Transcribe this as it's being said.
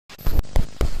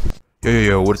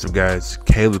Yo, what is up guys?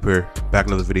 Caleb here, back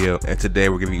in another video, and today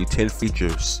we're giving you 10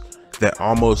 features that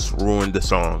almost ruined the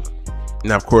song.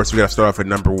 Now of course we gotta start off at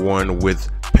number 1 with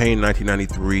Pain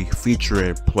 1993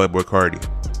 featuring Playboi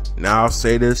Carti. Now I'll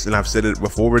say this, and I've said it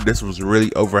before, this was really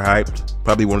overhyped,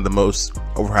 probably one of the most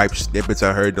overhyped snippets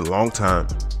I heard in a long time.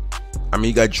 I mean,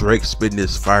 you got Drake spitting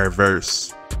this fire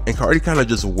verse, and Carti kind of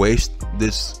just wasted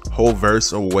this whole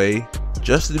verse away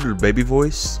just to do the baby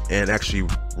voice and actually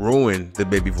ruin the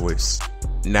baby voice.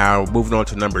 Now moving on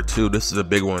to number 2, this is a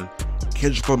big one.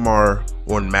 Kendrick Lamar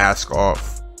on Mask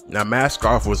Off. Now Mask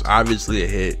Off was obviously a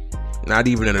hit, not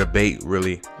even a debate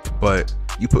really, but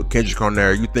you put Kendrick on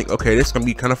there, you think, okay, this is gonna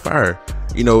be kind of fire.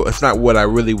 You know, it's not what I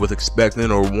really was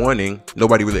expecting or wanting.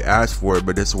 Nobody really asked for it,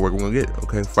 but this is what we're gonna get.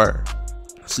 Okay, fire.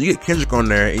 So you get Kendrick on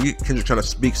there, and you get Kendrick trying to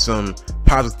speak some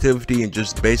positivity and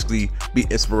just basically be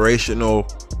inspirational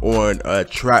on a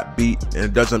trap beat, and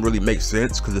it doesn't really make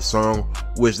sense because the song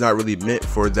was not really meant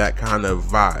for that kind of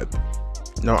vibe.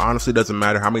 No, honestly, it doesn't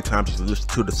matter how many times you listen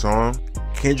to the song.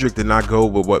 Kendrick did not go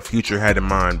with what Future had in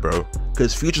mind, bro.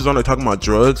 Because Future's only talking about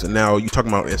drugs, and now you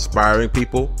talking about inspiring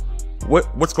people.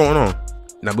 What's going on?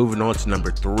 Now moving on to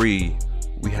number 3,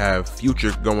 we have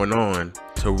Future going on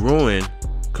to ruin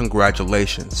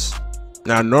Congratulations.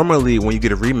 Now normally when you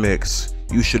get a remix,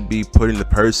 you should be putting the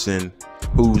person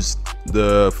who's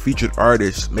the featured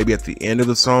artist maybe at the end of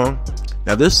the song.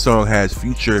 Now this song has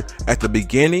Future at the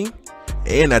beginning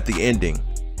and at the ending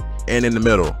and in the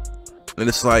middle, and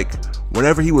it's like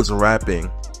whenever he was rapping,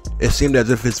 it seemed as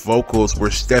if his vocals were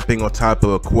stepping on top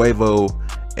of Quavo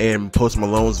and Post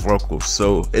Malone's vocals,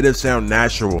 so it didn't sound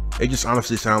natural. It just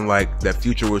honestly sounded like that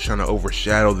Future was trying to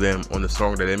overshadow them on the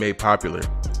song that they made popular.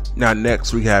 Now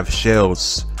next we have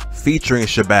Shells featuring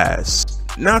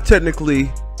Shabazz. Now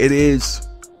technically it is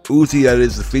Uzi that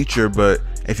is the feature, but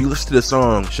if you listen to the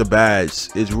song,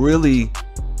 Shabazz is really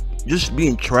just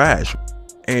being trash.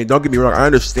 And don't get me wrong, I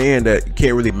understand that you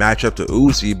can't really match up to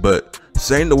Uzi, but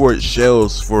saying the word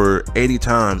Shells for 80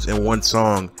 times in one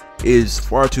song is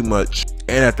far too much,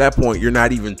 and at that point you're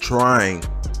not even trying.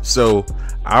 So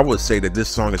I would say that this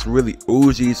song is really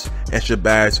Uzi's and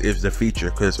Shabazz is the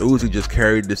feature, because Uzi just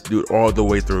carried this dude all the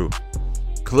way through.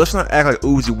 Cause let's not act like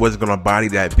Uzi wasn't gonna body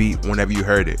that beat whenever you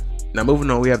heard it. Now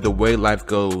moving on, we have The Way Life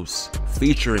Goes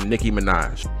featuring Nicki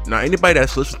Minaj. Now anybody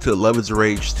that's listened to Love Is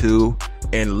Rage 2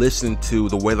 and listened to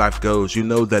The Way Life Goes, you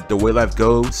know that The Way Life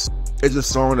Goes is a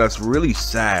song that's really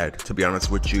sad, to be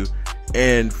honest with you.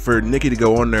 And for Nicki to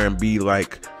go on there and be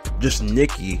like just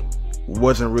Nicki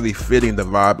wasn't really fitting the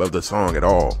vibe of the song at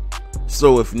all.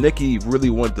 So if Nicki really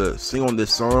wanted to sing on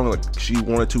this song like she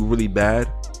wanted to really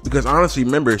bad, because honestly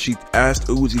remember she asked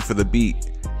Uzi for the beat,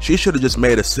 she should have just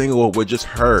made a single with just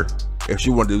her if she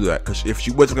wanted to do that. Because if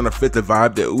she wasn't going to fit the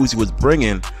vibe that Uzi was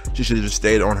bringing, she should have just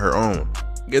stayed on her own.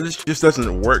 Yeah, this just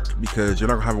doesn't work, because you're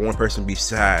not gonna have one person be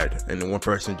sad and then one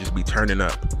person just be turning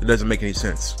up. It doesn't make any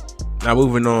sense. Now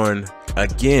moving on,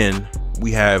 again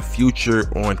we have Future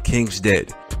on King's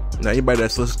Dead. Now anybody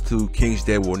that's listened to King's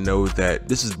Dead will know that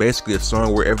this is basically a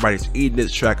song where everybody's eating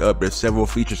this track up. There's several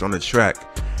features on the track,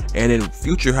 and then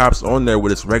Future hops on there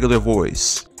with his regular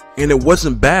voice, and it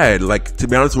wasn't bad. Like, to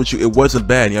be honest with you, it wasn't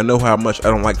bad. Y'all know how much I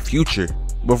don't like Future,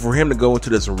 but for him to go into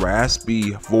this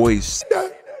raspy voice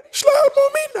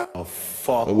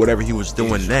or whatever he was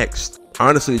doing next,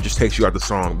 honestly it just takes you out the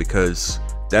song, because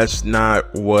that's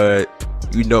not what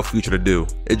you know Future to do.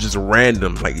 It's just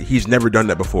random, like he's never done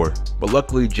that before. But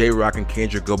luckily J-Rock and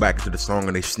Kendrick go back into the song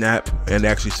and they snap and they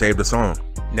actually save the song.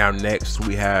 Now next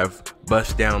we have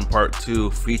Bust Down Part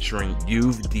 2 featuring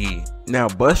UD. Now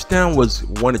Bust Down was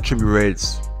one of Trippie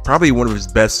Redd's probably one of his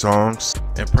best songs,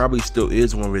 and probably still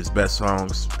is one of his best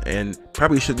songs, and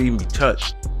probably shouldn't even be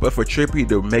touched. But for Trippie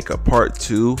to make a part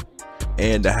 2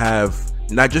 and to have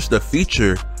not just a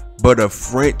feature but a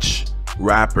French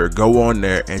rapper go on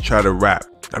there and try to rap.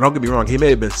 Now don't get me wrong, he may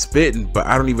have been spitting, but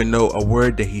I don't even know a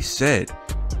word that he said.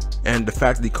 And the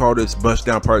fact that he called this Bust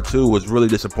Down Part 2 was really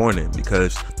disappointing,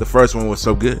 because the first one was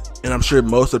so good. And I'm sure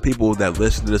most of the people that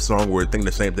listen to this song were thinking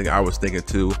the same thing I was thinking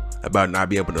too, about not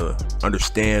being able to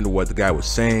understand what the guy was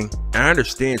saying. And I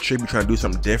understand Trippie trying to do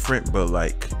something different, but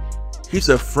like, he's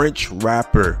a French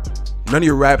rapper. None of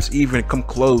your raps even come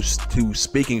close to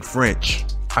speaking French.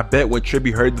 I bet when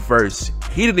Trippie heard the verse,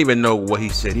 he didn't even know what he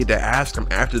said. He had to ask him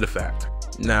after the fact.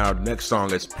 Now, the next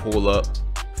song is Pull Up,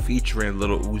 featuring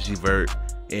Lil Uzi Vert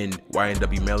and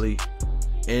YNW Melly.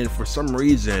 And for some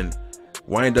reason,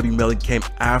 YNW Melly came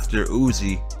after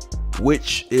Uzi,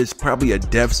 which is probably a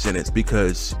death sentence,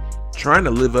 because trying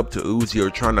to live up to Uzi or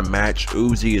trying to match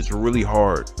Uzi is really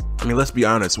hard. I mean, let's be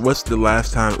honest, what's the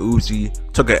last time Uzi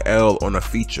took an L on a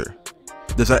feature?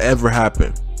 Does that ever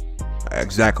happen?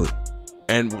 Exactly.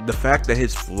 And the fact that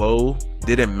his flow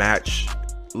didn't match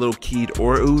Lil Keed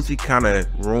or Uzi kind of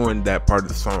ruined that part of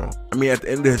the song. I mean, at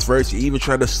the end of his verse, he even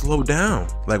tried to slow down.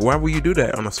 Like, why would you do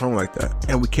that on a song like that?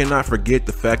 And we cannot forget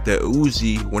the fact that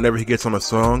Uzi, whenever he gets on a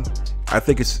song, I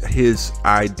think it's his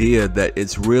idea that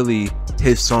it's really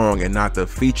his song and not the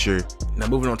feature. Now,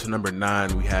 moving on to number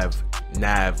 9, we have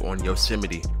Nav on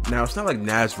Yosemite. Now, it's not like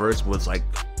Nav's verse was like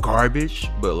garbage,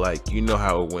 but like, you know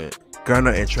how it went.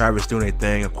 Gunna and Travis doing their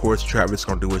thing. Of course, Travis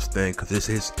gonna do his thing because it's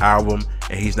his album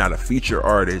and he's not a feature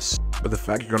artist. But the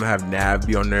fact you're gonna have Nav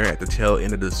be on there at the tail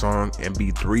end of the song and be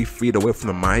 3 feet away from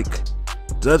the mic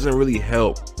doesn't really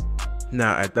help.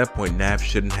 Now, at that point, Nav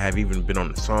shouldn't have even been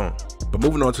on the song. But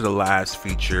moving on to the last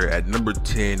feature, at number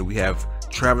 10, we have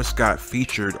Travis Scott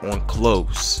featured on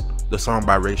Close, the song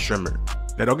by Ray Shrimmer.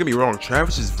 Now, don't get me wrong,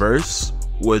 Travis's verse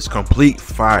was complete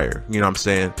fire, you know what I'm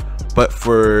saying? But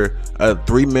for a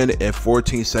 3-minute and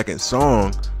 14-second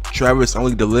song, Travis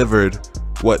only delivered,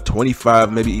 what,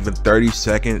 25, maybe even 30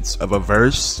 seconds of a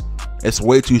verse? It's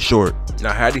way too short.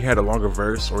 Now, had he had a longer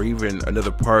verse or even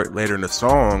another part later in the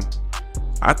song,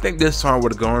 I think this song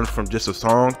would have gone from just a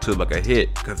song to like a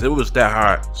hit because it was that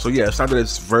hot. So yeah, it's not that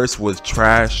his verse was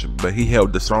trash, but he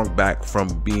held the song back from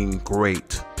being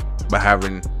great by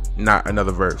having not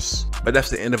another verse. But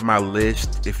that's the end of my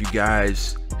list. If you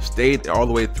guys stayed all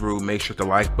the way through, make sure to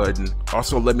like button.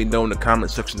 Also, let me know in the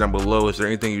comment section down below, is there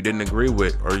anything you didn't agree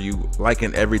with? Or are you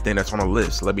liking everything that's on the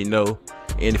list? Let me know.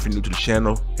 And if you're new to the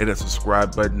channel, hit that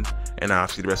subscribe button, and I'll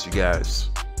see the rest of you guys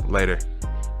later.